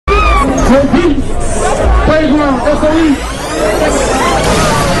Mo Beatz, PlayGround, SOE.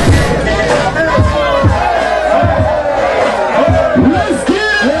 Let's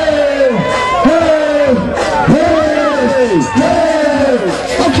get it! Hey!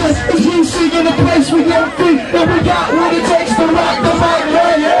 Okay, it's you singing the place with your feet, and we got what it takes to rock the mic,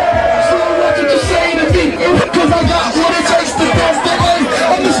 right? So what did you say to me? Cause I got what it takes to dance the way.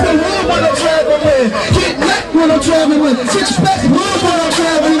 I'm just the wood when I'm traveling. Get lit when I'm traveling. Six-pack wood when I'm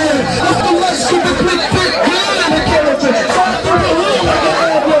traveling. Up the lights, keep it quick, good in the caravan. Fly through the room like an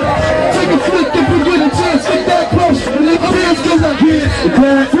ambulance. Take a flick if you get a chance, get that close. And leave my hands cause I get it.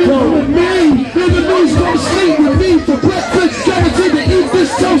 Freeway with me. Nigga needs don't sleep with me for breakfast. Guaranteed to eat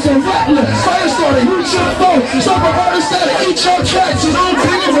this toast and rattling. Fire started, you should know. Some of artists that'll eat your tracks. You don't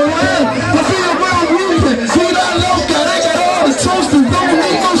bring them around. I feel around music. See that loca, they got all the toasters. Don't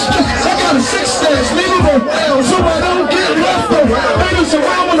need no stress. I got a six stance, leave them around so I don't get left over. Haters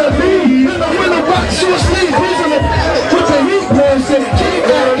around when I leave. And I'm in the rock, short sleeve. He's in the with the heat blasting. Keep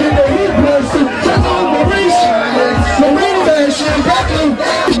back in the heat blasting. Check on Marine fashion. Back in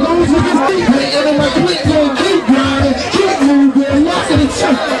those niggas deep. And in my clique gon' keep grinding. Keep moving, lock in the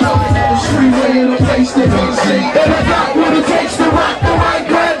check. Freeway in a place that ain't safe. And I got what it takes to rock the mic,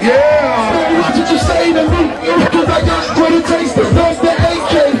 man. Yeah. So what did you say to me? Cause I got what it takes to dance the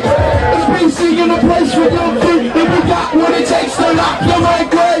AK. It's BC in a place with your feet. And we got what it takes to lock the mic,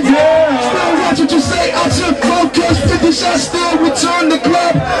 man. Yeah. Still what did you say? I took focus, 50 shots, still return the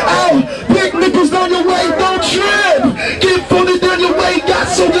club out. Big niggas down your way, don't trip. Get fully down your way, got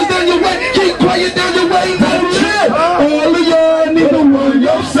soldiers down your way. Keep quiet down your way, don't trip. All of y'all need to run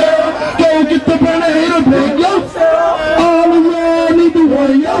yourself. Go get the burner, hater, bang yourself. All of y'all need to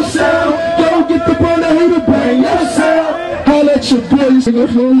run yourself. Go get the burner, hater, bang yourself. I'll let your boys and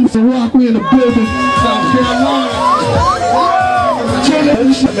rock, we in the building. South Carolina. Turn that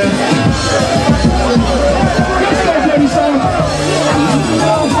shit, man. Let's go, baby, son.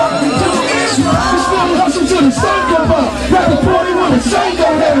 Hustle till the sun come up. Got the 41 and sun go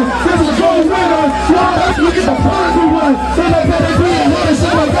down. There's a gold winner. Look at the final one. Then I better be a winner. So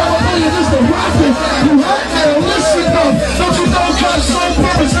I got a million just to rock it. You hot now, listen up. Don't you know God's sole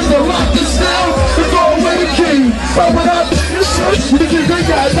purpose is to lock this down and throw away the king. Pop it up. Niggas, they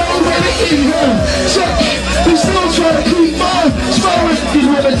got no way to eat him. Check. We still trying to keep mine. Sparring. He's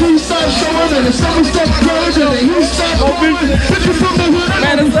with the D-side showing and the summer stuff growing and the heat stop going. If you from the hood,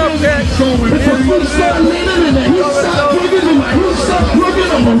 man, it's up there. If I put a start leaning and the heat stop bringing and my heat stop bringing,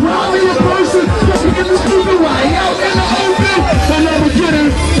 I'm a rallying person. Just get this people right out in the open. And never get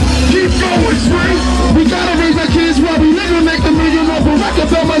it. Keep going, swing. We gotta raise our kids while we live and make the million off a record.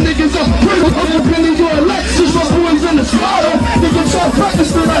 Tell my niggas up. Bring up the penny to a Lexus. My boys in the slaughter. Niggas try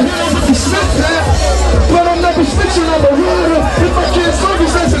practice till I hit them with the slip tap. But I'm never snitching on the rider. If I can't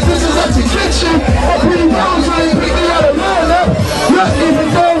service that's a business out to kitchen. I pretty rounds, I ain't pick me out of line up. Not even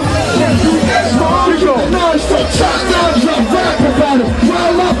though that's wrong. Non-stop chop down, drop rap about it.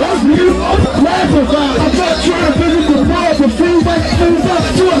 While I'm you, laugh about it. I'm not trying to visit the world, but feel like move up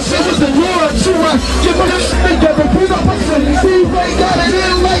to us. It was the Lord to us. Give me this together, put up my son. See, right, got it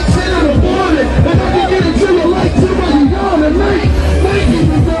in like 10 in the morning. And I can get it to you like 2 when you gone at night. Thank you,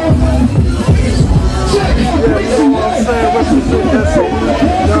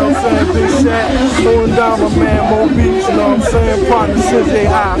 Big Shaq, going down my man Mo Beatz, you know what I'm saying? Partner since they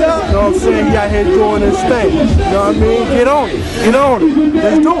high, you know what I'm saying? He out here doing his thing, you know what I mean? Get on it, get on it.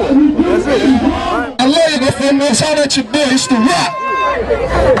 Let's do it. That's it. Right. I love you, man. That's how that your boy. It's the rock.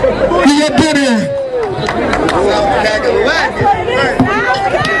 You got put in.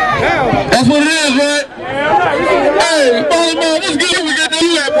 That's what it is, right? Hey, oh man, let's get it. We got to do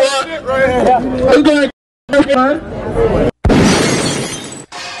that, boy. Let's go ahead.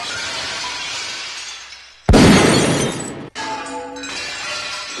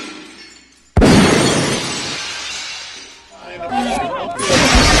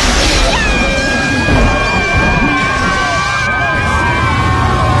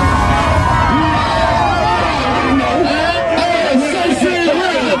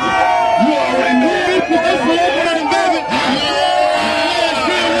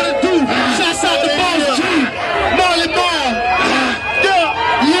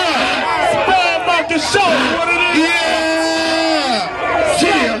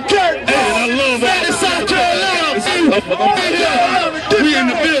 We in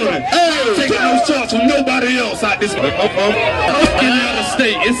the building. Taking no shots from nobody else out this fucking other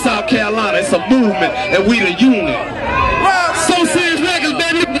state. It's South Carolina. It's a movement, and we the unit. So serious records,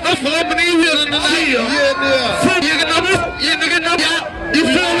 baby. I'm opening you here tonight. You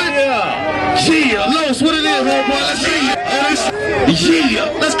feel me? Yeah. Los, what it is, homeboy? Let's see it. Yeah.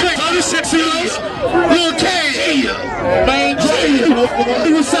 Let's crank. shit serious. Lil K. Man,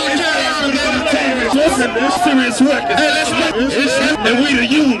 he was South Carolina entertainment. Listen, this serious record. Hey, let's make this shit. And we the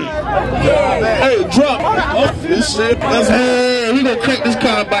unit. Hey, drop. This shit. Hey, we gonna crank this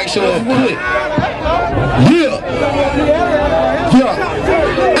car bike show up quick. Yeah. Yeah.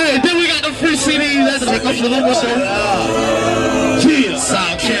 Hey, then we got the free CDs. That's like up for the little show. Yeah.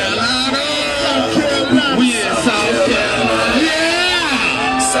 South Carolina. We in South Carolina.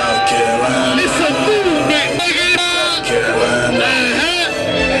 Yeah. South Carolina. It's a movement, nigga.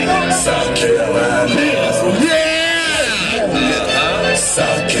 South Carolina. Yeah.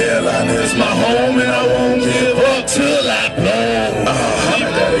 South Carolina is my home and I won't give up till I blow. You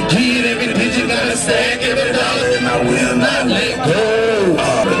gotta get every bitch, you gotta stack every dollar and I will not let go.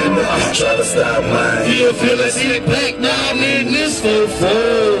 Try to stop mine. You feel it, see it back now, man, this for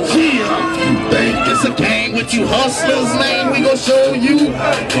four. You think it's a game with you hustlers, man? We gon' show you.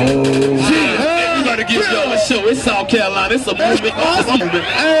 Yeah. We gotta give y'all a show. It's South Carolina. It's a movement. It's a movement.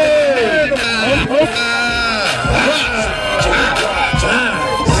 Hey.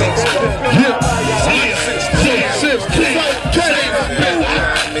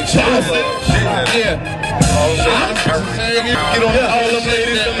 Yeah. Get on all them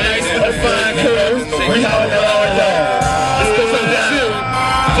ladies, them nice with the fine curves. We all know y'all. Let's go from the chill.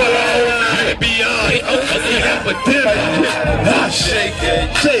 For all night and beyond. For dinner. Shake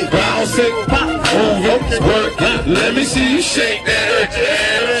it. Shake. Bounce it. Pop. Move it. Work it. Let me see you shake that.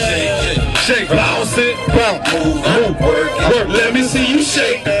 Shake it. Shake. Bounce it. Pop. Move it. Work it. Let me see you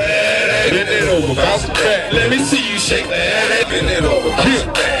shake that. Bend it over. Bounce it back. Let me see you shake that. Bend it over. Bounce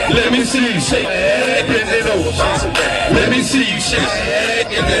it back. Let me see you shake that. Bend it over. Bounce it back. Let me see you shake that.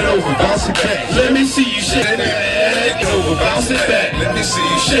 Bend it over. Bounce it back. Let me see you shake that. Bend it over. Bounce it back. Let me see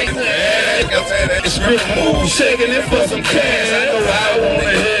you shake that. It's real move. Shaking it for some cash. I know I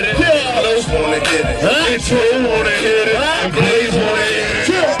wanna hit it. Close wanna get it. Intro wanna hit it. And Blaze wanna hit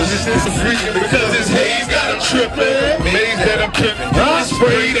it. This is freaking because his haze got him tripping. Maze that I'm pimping. I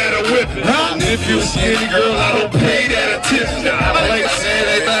spray that I'm whipping. And if you a skinny girl, I don't pay that attention. I like saying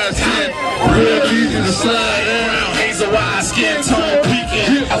they buy 10. Real easy to slide around. Hazel wide skin tone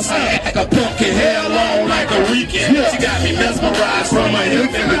peeking. Outside like a pumpkin, hair long like a weekend. She got me mesmerized from my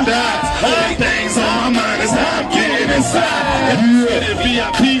hip and the thighs. Only things on my mind is how I'm getting inside. If you fit in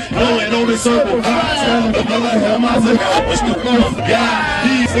VIP, blowing on the circle vibes. The mother hell my zip, what's the love guy?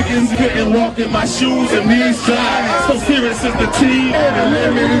 These niggas couldn't walk in my shoes and these sides. So serious is the team, and the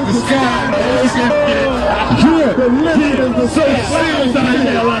limit is the sky. Yeah, the limit is the sky.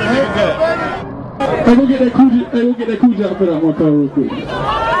 A lot of niggas got. Hey, go get that cool job, put out my car real quick. You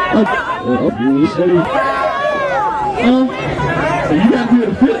gotta be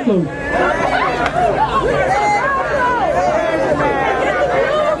able to fit though.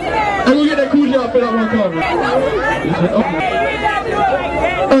 Hey, go get that cool job, put out my car.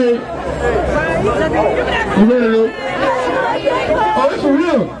 Hey, you ready to? Oh, it's for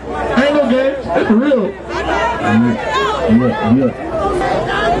real. Ain't no games. It's for real. Yeah.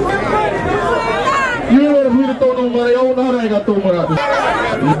 You ain't want me to throw no money. I don't know how I ain't got to throw money out there.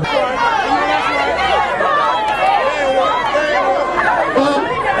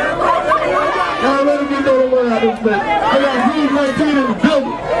 Y'all let me throw no money out this place. I got G19 in the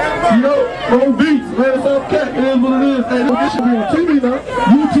building. You know, Mo Beatz, man, it's all cat. It is what it is. Hey, this shit be on TV now.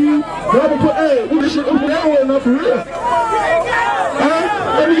 YouTube. Y'all put, hey, this shit over that way enough for real.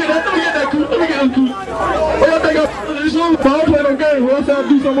 Let me get that cool. Let me get that cool. Oh, y'all think I'm this show? If I don't play no game, once I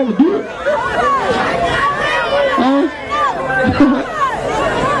do something, I'm gonna do it.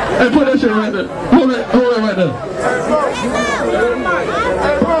 Hey, put that shit right there. Hold that right there.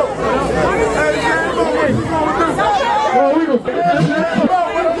 Oh, we go.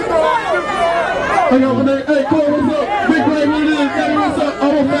 Hey, Cole, what's up? Big Ray, what it is? Hey, what's up?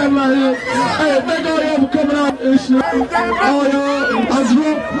 I'm a family out here. Hey, thank all y'all for coming out and shit. All y'all, I'm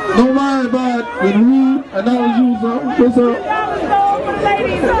drunk. Don't mind about it. With the rude, and now it's you, son. What's up?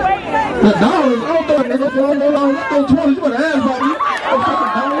 The dollars? I don't throw 20. You better ask about me. I'm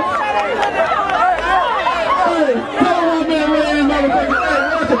fucking dollars. Hey, tell my man, Ray, motherfucker. Hey,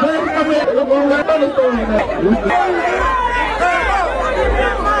 what's up, baby? I'm here. I'm going to write another story now.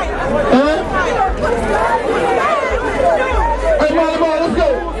 Hey, Molly, let's go.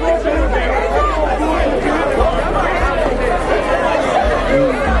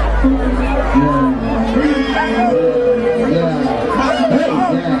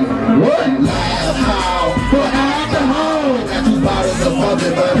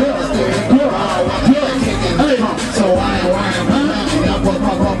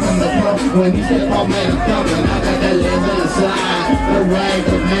 When you step on man, I'm coming, I got that lens on the side. The right,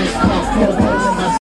 the man, Mo